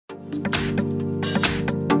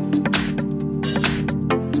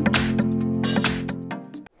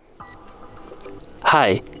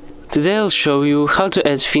Hi, today I'll show you how to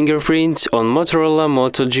add fingerprint on Motorola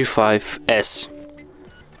Moto G5S.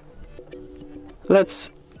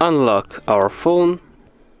 Let's unlock our phone,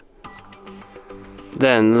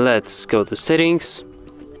 then let's go to settings,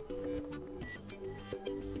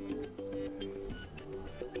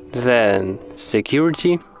 then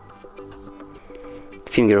security,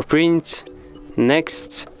 fingerprint,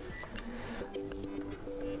 next,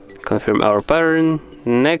 confirm our pattern,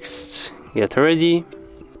 next, get ready,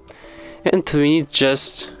 and we need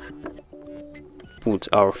just put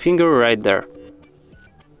our finger right there.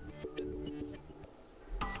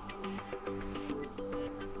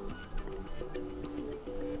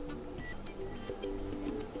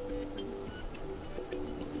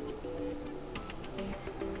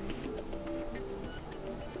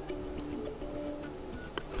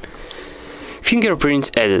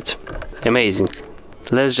 Fingerprint added. Amazing.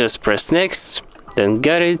 Let's just press next, then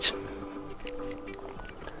got it.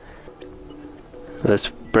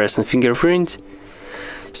 Let's press on fingerprint.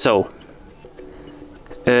 So,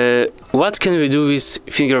 what can we do with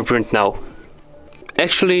fingerprint now?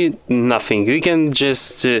 Actually, nothing. We can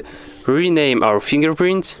just rename our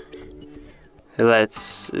fingerprint.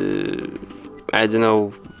 Let's, I don't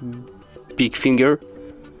know, big finger.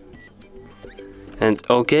 And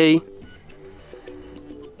OK.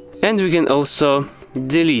 And we can also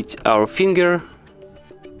delete our finger.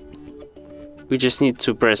 We just need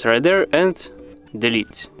to press right there and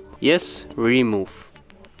delete. Yes, remove.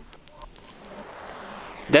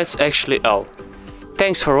 That's actually all.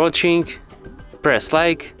 Thanks for watching. Press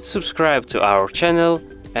like, subscribe to our channel,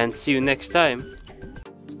 and see you next time.